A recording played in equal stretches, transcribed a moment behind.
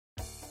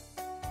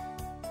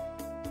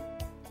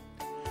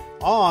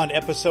on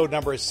episode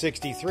number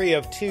 63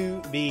 of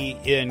To Be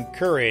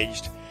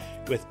Encouraged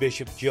with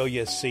Bishop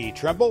Julius C.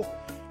 Trimble.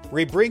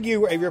 We bring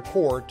you a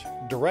report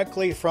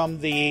directly from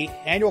the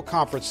annual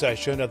conference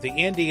session of the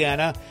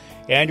Indiana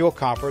Annual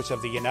Conference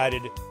of the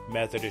United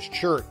Methodist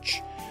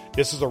Church.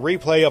 This is a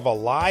replay of a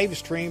live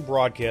stream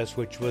broadcast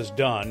which was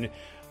done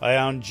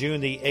on June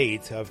the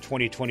 8th of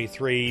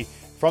 2023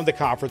 from the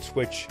conference,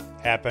 which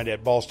happened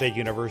at Ball State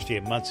University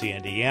in Muncie,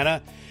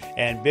 Indiana.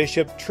 And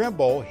Bishop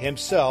Trimble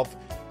himself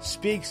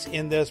speaks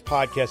in this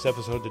podcast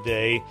episode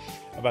today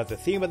about the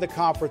theme of the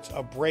conference,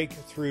 a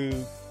breakthrough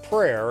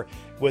prayer,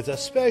 with a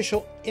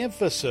special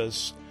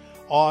emphasis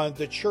on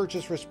the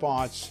church's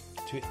response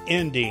to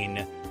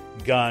ending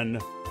gun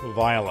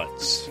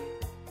violence.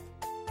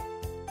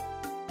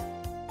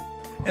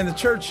 And the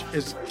church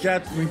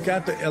we've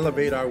got to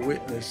elevate our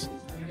witness,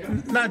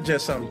 not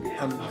just on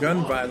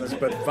gun violence,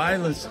 but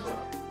violence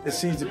that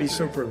seems to be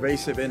so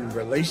pervasive in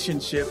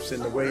relationships,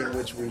 in the way in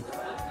which we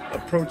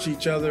approach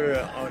each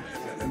other, on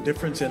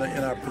difference in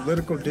our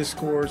political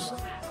discourse.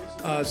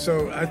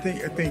 So I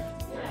think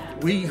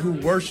we who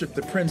worship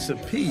the Prince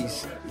of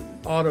Peace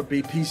ought to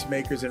be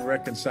peacemakers and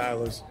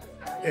reconcilers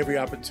every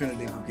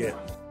opportunity we get.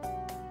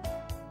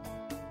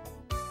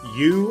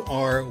 You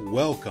are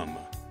welcome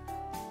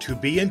to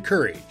Be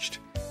Encouraged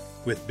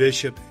with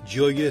Bishop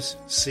Julius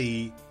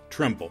C.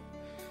 Trimble.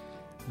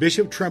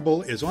 Bishop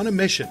Trimble is on a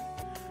mission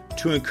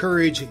to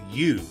encourage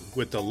you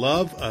with the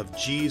love of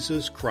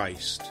Jesus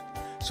Christ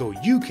so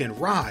you can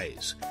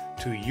rise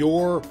to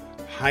your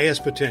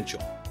highest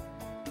potential.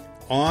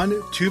 On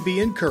To Be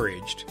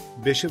Encouraged,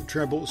 Bishop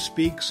Trimble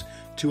speaks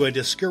to a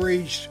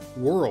discouraged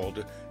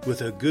world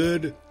with a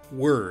good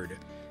word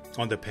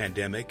on the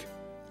pandemic,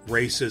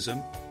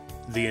 racism,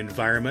 the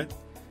environment,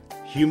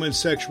 human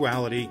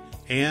sexuality,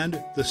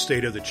 and the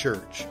state of the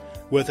church,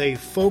 with a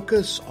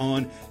focus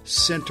on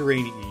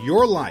centering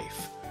your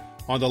life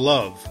on the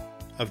love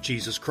of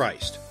Jesus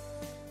Christ.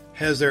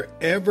 Has there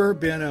ever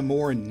been a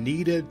more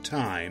needed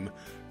time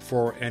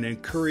for an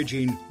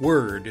encouraging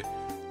word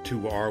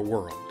to our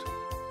world?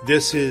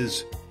 This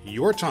is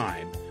your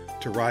time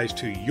to rise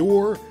to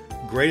your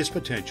greatest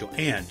potential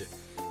and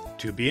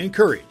to be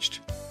encouraged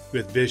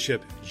with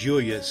Bishop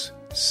Julius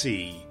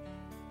C.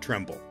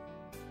 Trimble.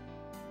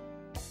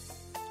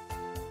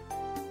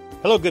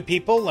 Hello, good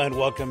people, and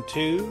welcome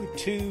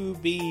to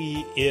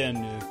Be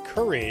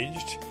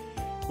Encouraged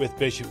with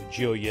Bishop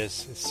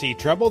Julius C.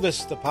 Trimble.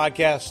 This is the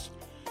podcast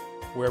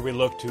where we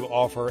look to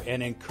offer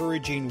an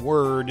encouraging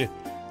word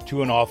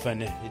to an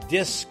often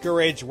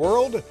discouraged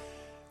world.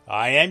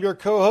 I am your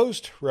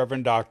co-host,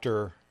 Reverend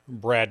Dr.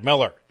 Brad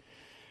Miller.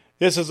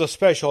 This is a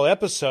special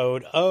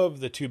episode of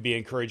the To Be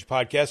Encouraged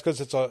podcast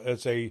because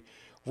it's a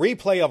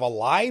replay of a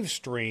live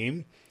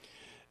stream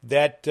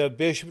that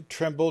Bishop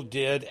Trimble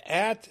did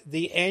at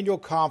the annual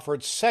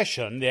conference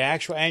session, the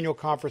actual annual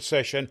conference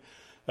session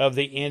of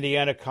the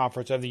Indiana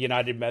Conference of the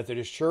United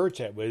Methodist Church.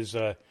 That was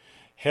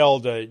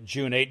held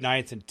June 8th,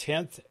 9th, and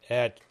 10th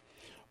at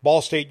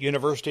Ball State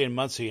University in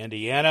Muncie,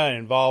 Indiana. It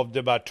involved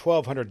about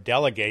 1,200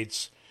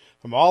 delegates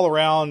from all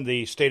around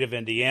the state of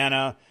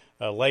Indiana,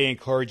 lay and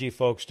clergy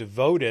folks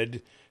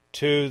devoted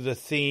to the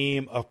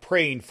theme of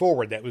praying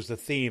forward. That was the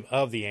theme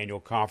of the annual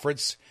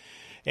conference.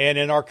 And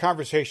in our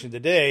conversation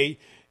today,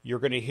 you're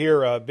going to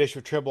hear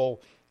Bishop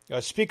Trimble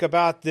speak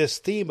about this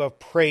theme of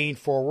praying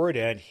forward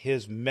and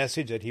his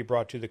message that he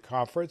brought to the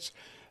conference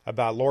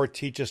about Lord,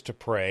 teach us to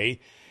pray.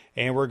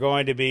 And we're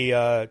going to be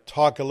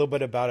talk a little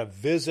bit about a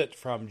visit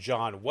from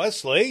John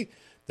Wesley,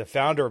 the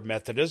founder of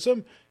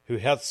Methodism, who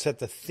helped set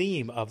the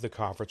theme of the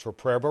conference for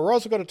prayer. But we're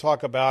also going to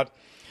talk about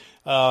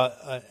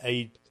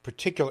a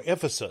particular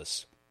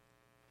emphasis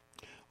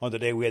on the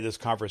day we had this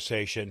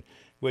conversation,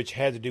 which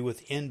had to do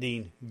with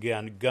ending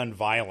gun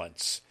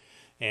violence,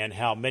 and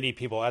how many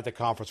people at the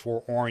conference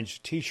wore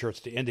orange T-shirts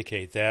to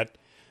indicate that,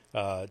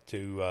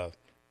 to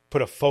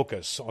put a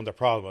focus on the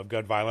problem of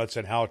gun violence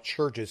and how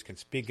churches can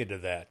speak into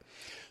that.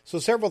 So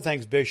several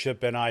things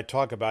Bishop and I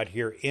talk about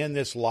here in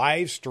this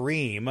live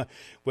stream,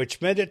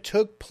 which meant it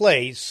took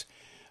place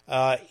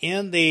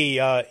in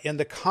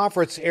the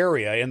conference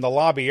area, in the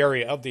lobby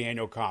area of the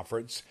annual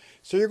conference.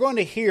 So you're going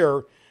to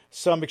hear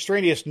some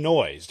extraneous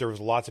noise. There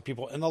was lots of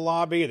people in the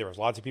lobby. There was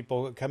lots of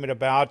people coming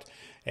about.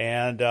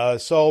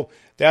 And so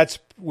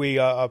we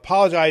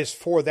apologize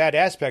for that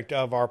aspect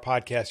of our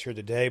podcast here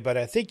today, but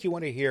I think you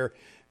want to hear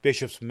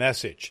Bishop's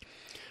message.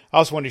 I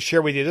also want to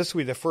share with you, this will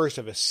be the first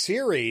of a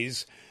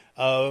series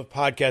of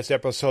podcast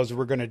episodes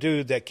we're going to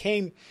do that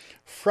came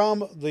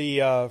from the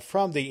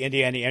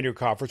Indiana Annual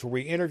Conference, where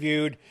we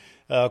interviewed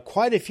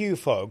quite a few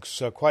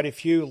folks, quite a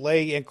few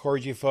lay and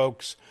clergy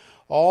folks,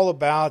 all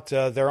about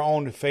their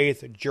own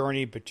faith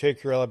journey,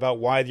 particularly about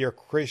why they're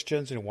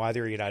Christians and why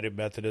they're United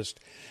Methodist.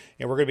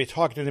 And we're going to be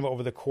talking to them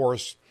over the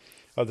course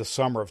of the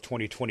summer of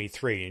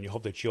 2023, and you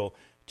hope that you'll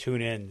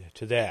tune in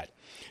to that.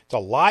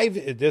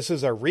 This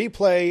is a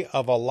replay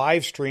of a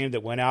live stream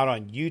that went out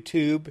on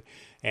YouTube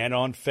and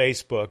on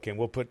Facebook, and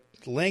we'll put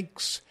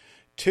links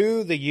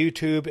to the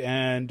YouTube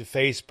and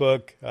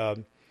Facebook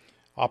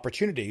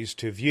opportunities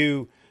to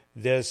view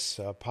this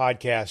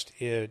podcast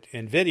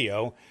in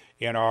video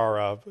in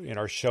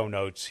our show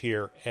notes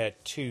here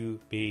at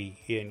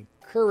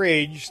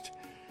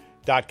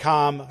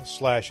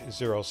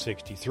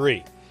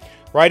toBeEncouraged.com/063.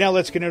 Right now,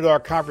 let's get into our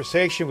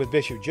conversation with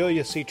Bishop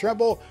Julius C.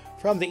 Trimble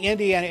from the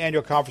Indiana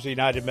Annual Conference of the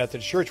United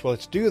Methodist Church. Well,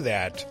 let's do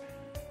that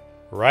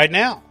right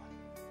now.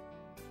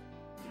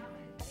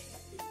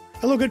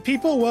 Hello, good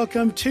people.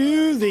 Welcome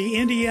to the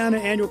Indiana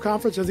Annual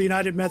Conference of the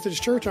United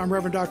Methodist Church. I'm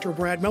Reverend Dr.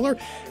 Brad Miller,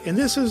 and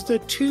this is the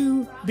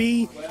To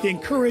Be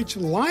Encouraged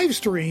live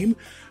stream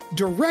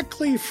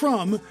directly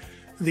from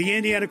the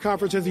Indiana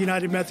Conference of the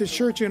United Methodist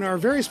Church. And our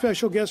very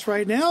special guest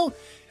right now,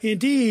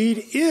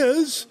 indeed,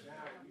 is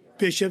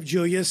Bishop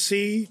Julius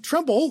C.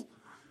 Trimble,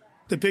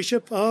 the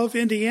Bishop of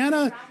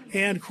Indiana,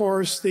 and, of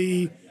course,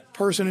 the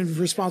person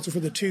responsible for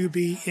the To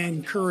Be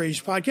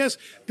Encouraged podcast.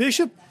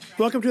 Bishop,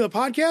 welcome to the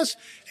podcast,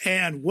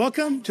 and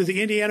welcome to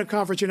the Indiana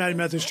Conference United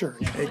Methodist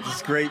Church.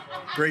 It's great,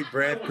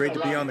 Brad. Great to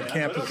be on the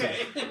campus of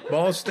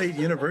Ball State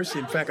University.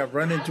 In fact, I've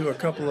run into a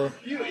couple of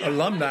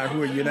alumni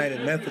who are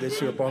United Methodists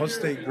who are Ball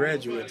State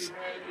graduates.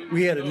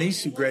 We had a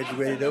niece who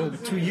graduated over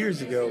 2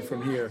 years ago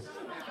from here.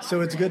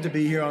 So it's good to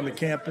be here on the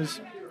campus.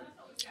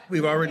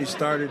 We've already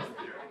started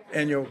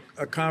annual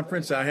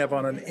conference. I have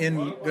on an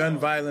End Gun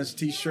Violence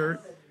T-shirt.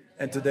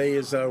 And today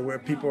is where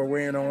people are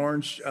wearing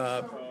orange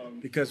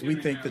because we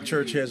think the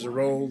church has a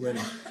role in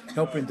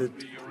helping to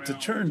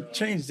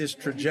change this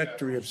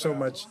trajectory of so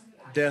much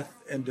death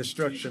and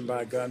destruction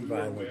by gun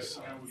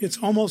violence. It's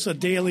almost a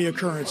daily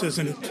occurrence,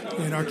 isn't it,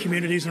 in our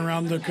communities and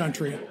around the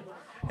country?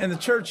 And the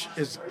church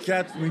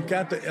we've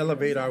got to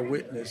elevate our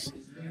witness,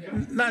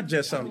 not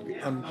just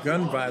on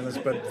gun violence,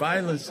 but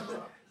violence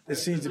that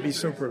seems to be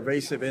so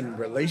pervasive in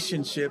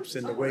relationships,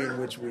 in the way in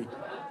which we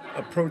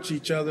approach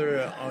each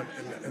other,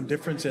 and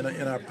difference in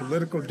our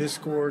political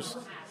discourse.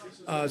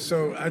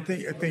 So I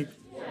think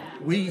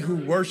we who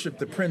worship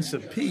the Prince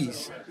of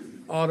Peace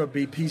ought to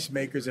be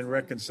peacemakers and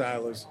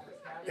reconcilers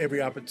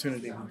every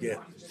opportunity we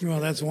get. Well,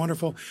 that's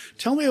wonderful.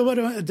 Tell me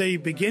about the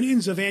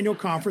beginnings of annual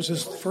conference.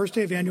 This is the first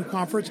day of annual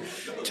conference.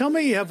 Tell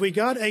me, have we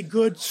got a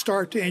good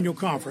start to annual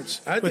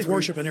conference with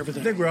worship and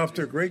everything? I think we're off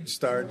to a great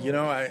start. You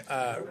know,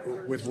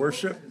 with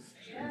worship.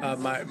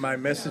 My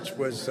message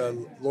was,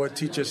 Lord,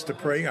 teach us to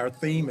pray. Our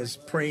theme is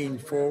praying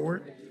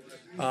forward.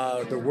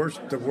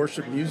 The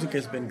worship music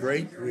has been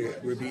great.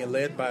 We're being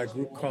led by a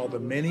group called The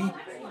Many,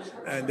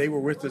 and they were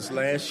with us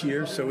last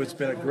year, so it's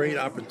been a great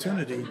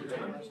opportunity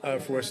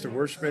for us to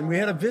worship. And we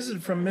had a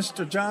visit from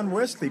Mr. John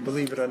Wesley,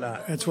 believe it or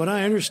not. That's what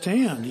I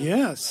understand,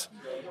 yes.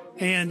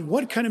 And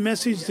what kind of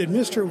message did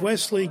Mr.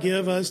 Wesley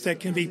give us that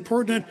can be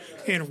pertinent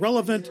and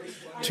relevant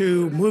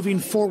to moving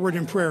forward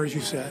in prayer, as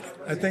you said?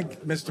 I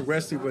think Mr.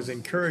 Wesley was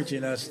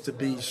encouraging us to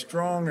be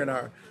strong and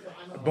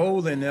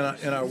bold in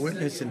our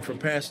witness, and for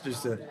pastors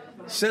to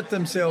set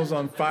themselves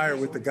on fire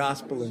with the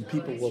gospel, and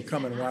people will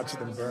come and watch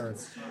them burn.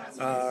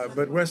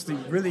 But Wesley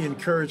really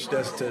encouraged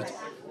us to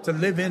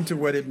live into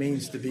what it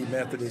means to be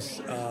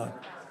Methodist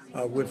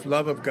with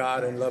love of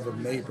God and love of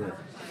neighbor.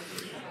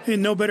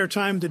 And no better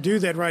time to do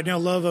that right now,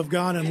 love of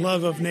God and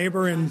love of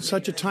neighbor in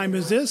such a time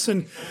as this.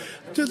 And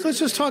let's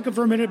just talk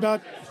for a minute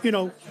about,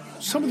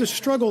 some of the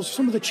struggles,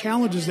 some of the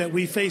challenges that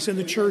we face in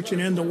the church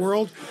and in the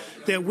world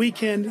that we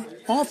can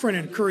offer an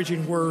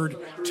encouraging word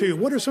to.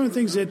 What are some of the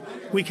things that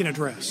we can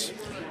address?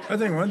 I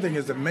think one thing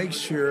is to make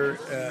sure,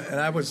 and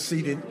I was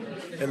seated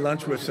at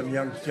lunch with some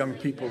young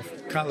people,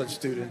 college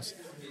students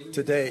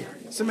today,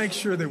 to make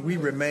sure that we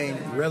remain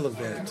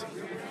relevant,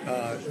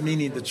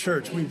 meaning the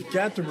church. We've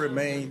got to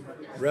remain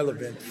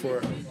relevant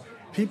for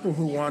people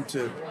who want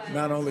to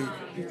not only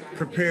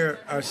prepare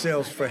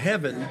ourselves for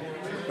heaven,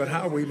 but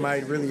how we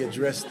might really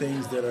address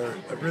things that are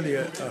really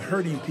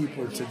hurting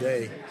people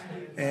today.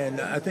 And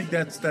I think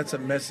that's a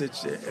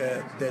message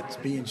that's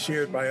being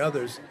shared by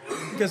others,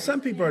 because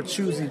some people are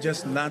choosing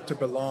just not to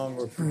belong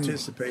or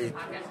participate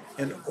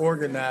in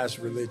organized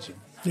religion.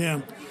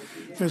 Yeah,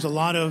 there's a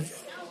lot of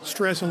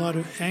stress, a lot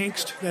of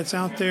angst that's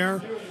out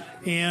there,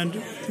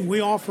 and we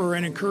offer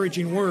an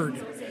encouraging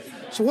word.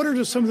 So what are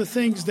just some of the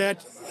things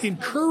that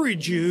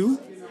encourage you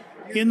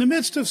in the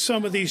midst of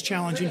some of these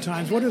challenging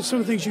times? What are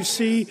some of the things you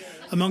see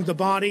among the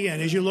body,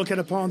 and as you look at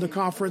upon the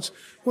conference,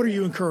 what are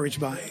you encouraged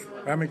by?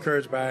 I'm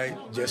encouraged by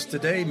just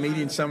today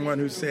meeting someone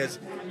who says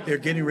they're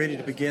getting ready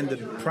to begin the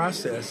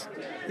process.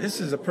 This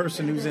is a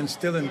person who's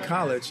still in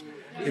college.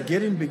 They're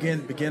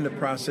begin the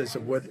process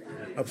of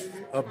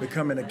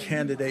becoming a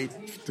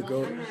candidate to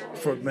go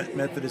for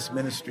Methodist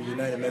ministry,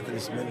 United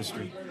Methodist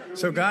ministry.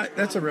 So God,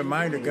 that's a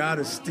reminder. God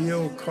is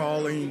still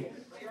calling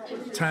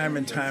time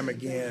and time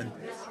again,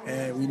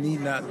 and we need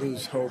not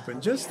lose hope.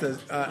 And just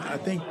I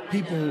think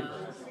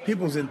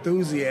people's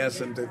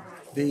enthusiasm to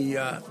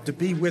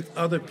be with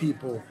other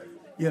people.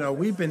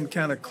 We've been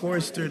kind of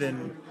cloistered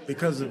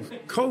because of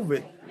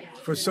COVID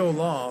for so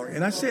long.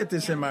 And I said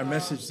this in my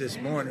message this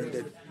morning,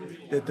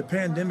 that the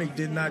pandemic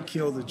did not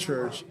kill the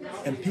church,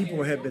 and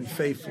people have been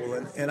faithful.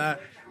 And I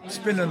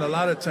spending a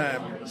lot of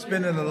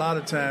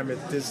time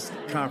at this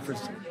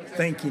conference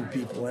thanking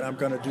people, and I'm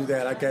going to do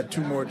that. I got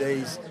 2 more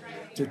days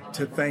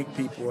to thank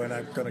people, and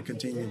I'm going to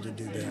continue to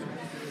do that.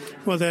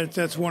 Well,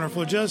 that's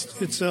wonderful.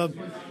 It's a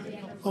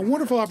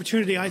wonderful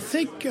opportunity. I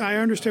think I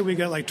understand we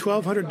got like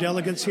 1,200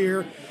 delegates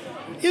here.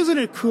 Isn't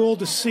it cool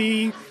to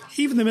see,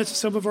 even in the midst of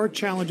some of our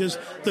challenges,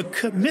 the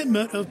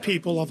commitment of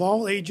people of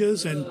all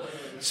ages and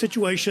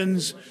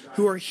situations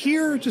who are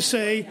here to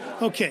say,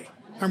 okay,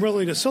 I'm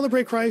willing to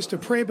celebrate Christ, to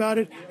pray about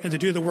it, and to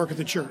do the work of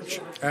the church.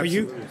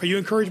 Absolutely. Are you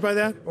encouraged by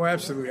that? Oh,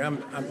 absolutely.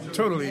 I'm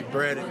totally,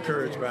 Brad,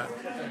 encouraged by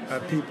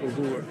people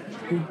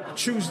who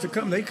choose to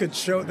come. They could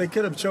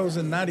have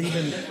chosen not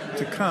even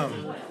to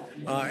come,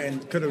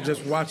 and could have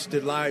just watched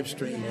it live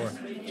stream or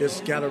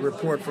just got a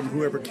report from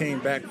whoever came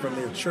back from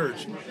their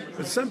church.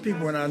 But some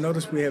people, and I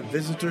notice we have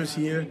visitors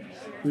here.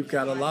 We've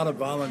got a lot of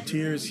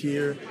volunteers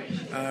here.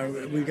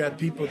 We've got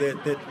people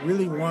that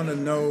really want to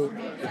know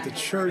that the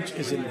church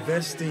is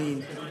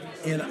investing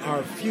in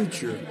our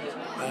future,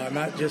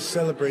 not just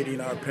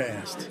celebrating our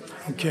past.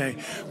 Okay.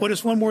 Well,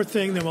 just one more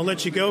thing, then we'll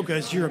let you go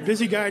because you're a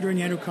busy guy during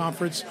the annual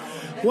conference.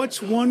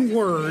 What's one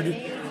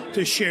word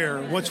to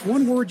share? What's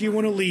one word you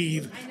want to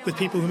leave with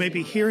people who may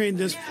be hearing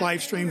this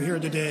live stream here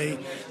today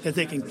that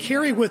they can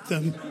carry with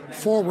them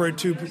forward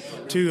to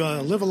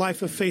live a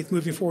life of faith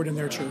moving forward in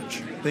their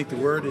church? I think the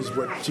word is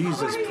what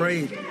Jesus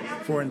prayed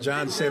for in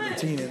John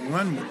 17,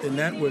 and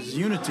that was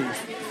unity.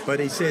 But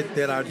he said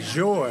that our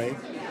joy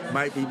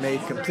might be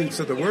made complete.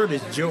 So the word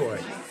is joy.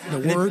 The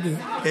word?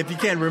 If you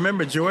can't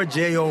remember joy,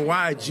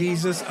 J-O-Y,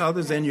 Jesus,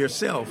 others, and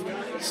yourself.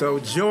 So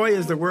joy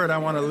is the word I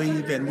want to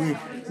leave, and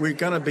we're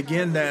going to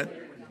begin that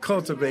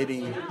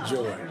cultivating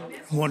joy.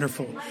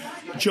 Wonderful.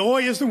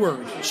 Joy is the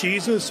word.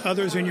 Jesus,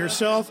 others, and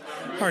yourself.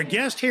 Our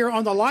guest here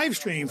on the live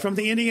stream from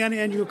the Indiana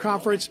Annual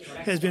Conference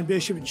has been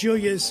Bishop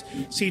Julius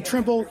C.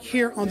 Trimble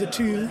here on the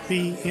To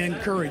Be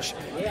Encouraged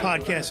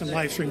podcast and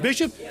live stream.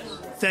 Bishop,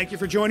 thank you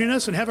for joining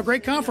us and have a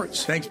great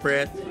conference. Thanks,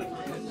 Brad.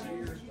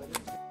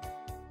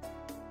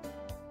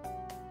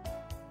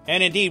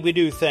 And indeed, we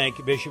do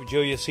thank Bishop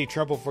Julius C.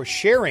 Trimble for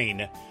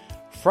sharing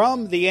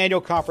from the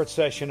annual conference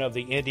session of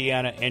the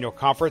Indiana Annual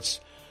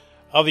Conference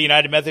of the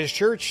United Methodist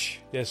Church.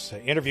 This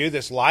interview,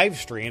 this live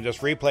stream, this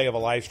replay of a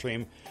live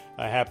stream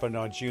happened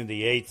on June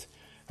the 8th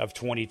of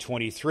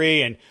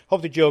 2023. And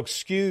hope that you'll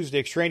excuse the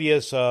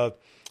extraneous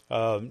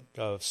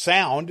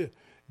sound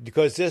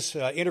because this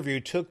interview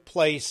took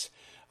place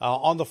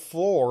on the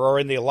floor or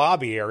in the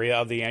lobby area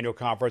of the annual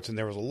conference, and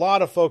there was a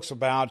lot of folks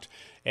about.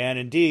 And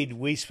indeed,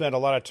 we spent a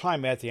lot of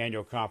time at the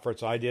annual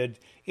conference. I did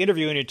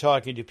interviewing and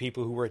talking to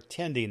people who were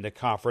attending the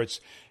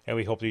conference, and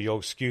we hope that you'll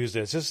excuse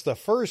this. This is the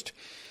first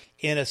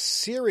in a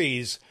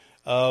series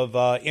of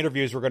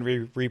interviews we're going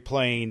to be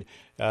replaying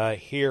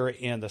here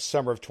in the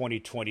summer of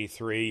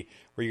 2023,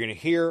 where you're going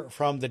to hear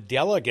from the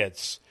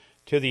delegates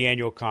to the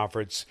annual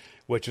conference,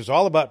 which is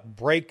all about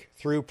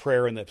breakthrough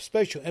prayer. And the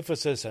special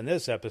emphasis in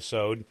this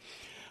episode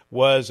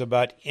was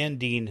about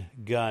ending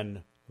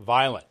gun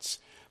violence.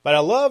 But I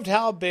loved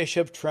how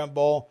Bishop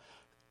Trimble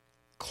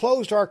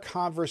closed our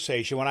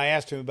conversation when I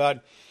asked him about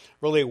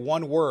really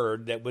one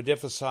word that would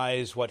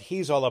emphasize what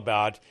he's all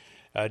about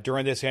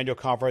during this annual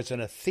conference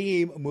and a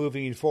theme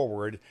moving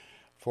forward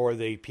for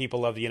the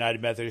people of the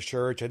United Methodist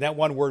Church. And that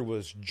one word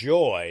was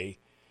joy,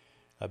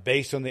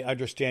 based on the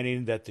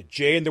understanding that the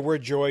J in the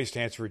word joy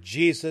stands for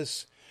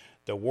Jesus.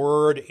 The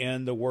O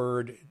in the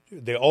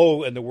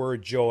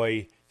word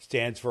joy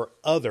stands for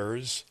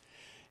others.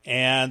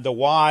 And the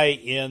Y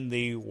in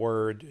the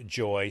word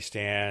joy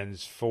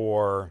stands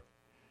for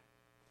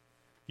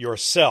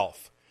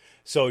yourself.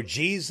 So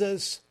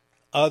Jesus,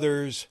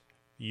 others,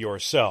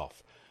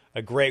 yourself.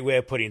 A great way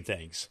of putting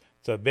things.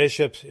 So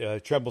Bishop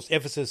Trimble's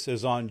emphasis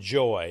is on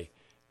joy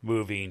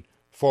moving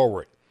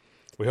forward.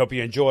 We hope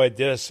you enjoyed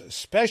this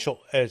special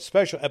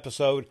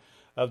episode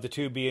of the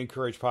To Be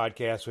Encouraged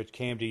podcast, which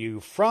came to you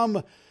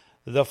from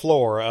the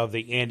floor of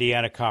the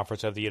Indiana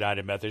Conference of the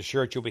United Methodist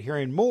Church. You'll be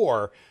hearing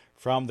more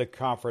from the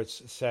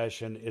conference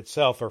session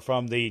itself, or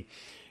from the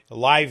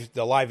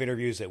live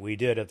interviews that we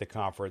did at the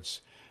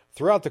conference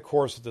throughout the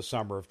course of the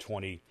summer of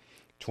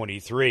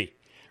 2023.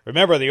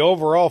 Remember, the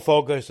overall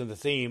focus and the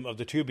theme of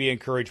the To Be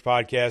Encouraged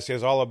podcast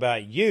is all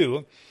about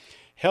you,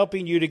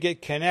 helping you to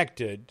get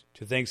connected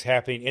to things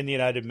happening in the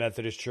United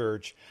Methodist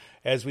Church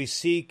as we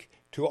seek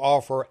to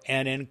offer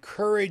an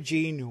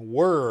encouraging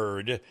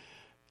word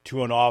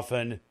to an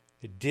often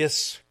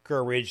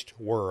discouraged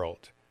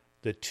world.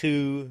 The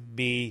To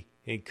Be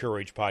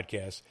Encouraged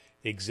podcast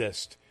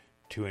exists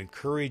to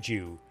encourage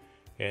you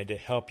and to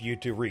help you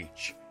to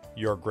reach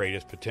your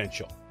greatest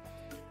potential.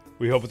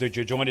 We hope that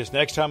you'll join us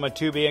next time on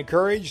To Be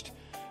Encouraged.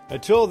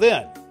 Until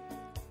then,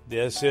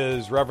 this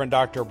is Reverend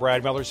Dr.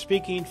 Brad Miller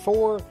speaking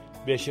for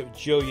Bishop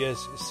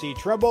Julius C.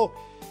 Trimble,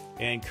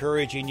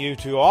 encouraging you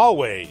to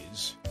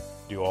always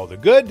do all the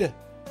good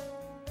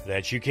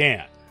that you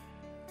can.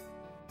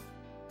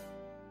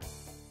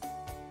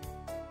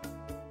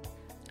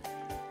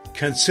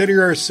 Consider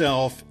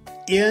yourself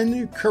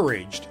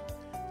encouraged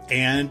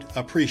and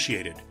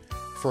appreciated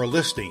for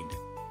listening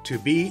to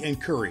Be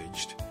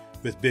Encouraged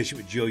with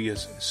Bishop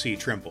Julius C.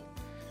 Trimble.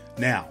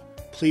 Now,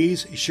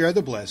 please share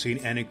the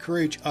blessing and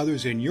encourage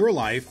others in your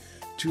life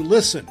to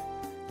listen,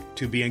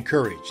 to be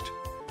encouraged.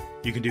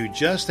 You can do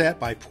just that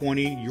by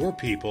pointing your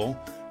people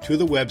to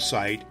the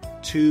website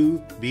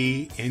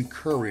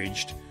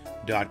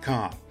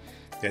tobeencouraged.com.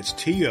 That's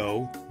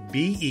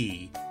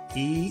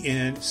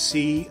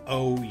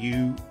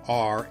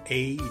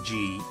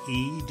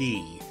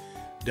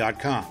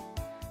TOBENCOURAGED.com.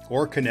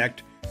 Or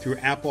connect through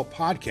Apple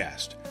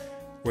Podcast,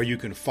 where you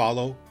can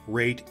follow,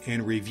 rate,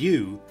 and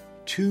review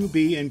To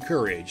Be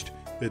Encouraged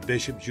with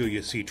Bishop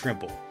Julius C.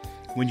 Trimble.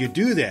 When you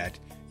do that,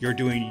 you're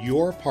doing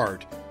your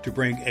part to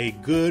bring a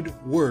good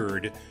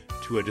word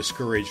to a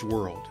discouraged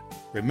world.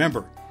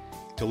 Remember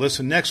to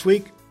listen next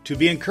week to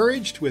Be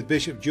Encouraged with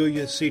Bishop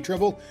Julius C.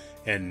 Trimble,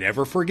 and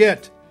never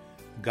forget,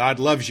 God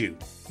loves you,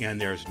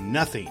 and there's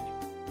nothing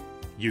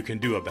you can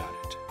do about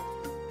it.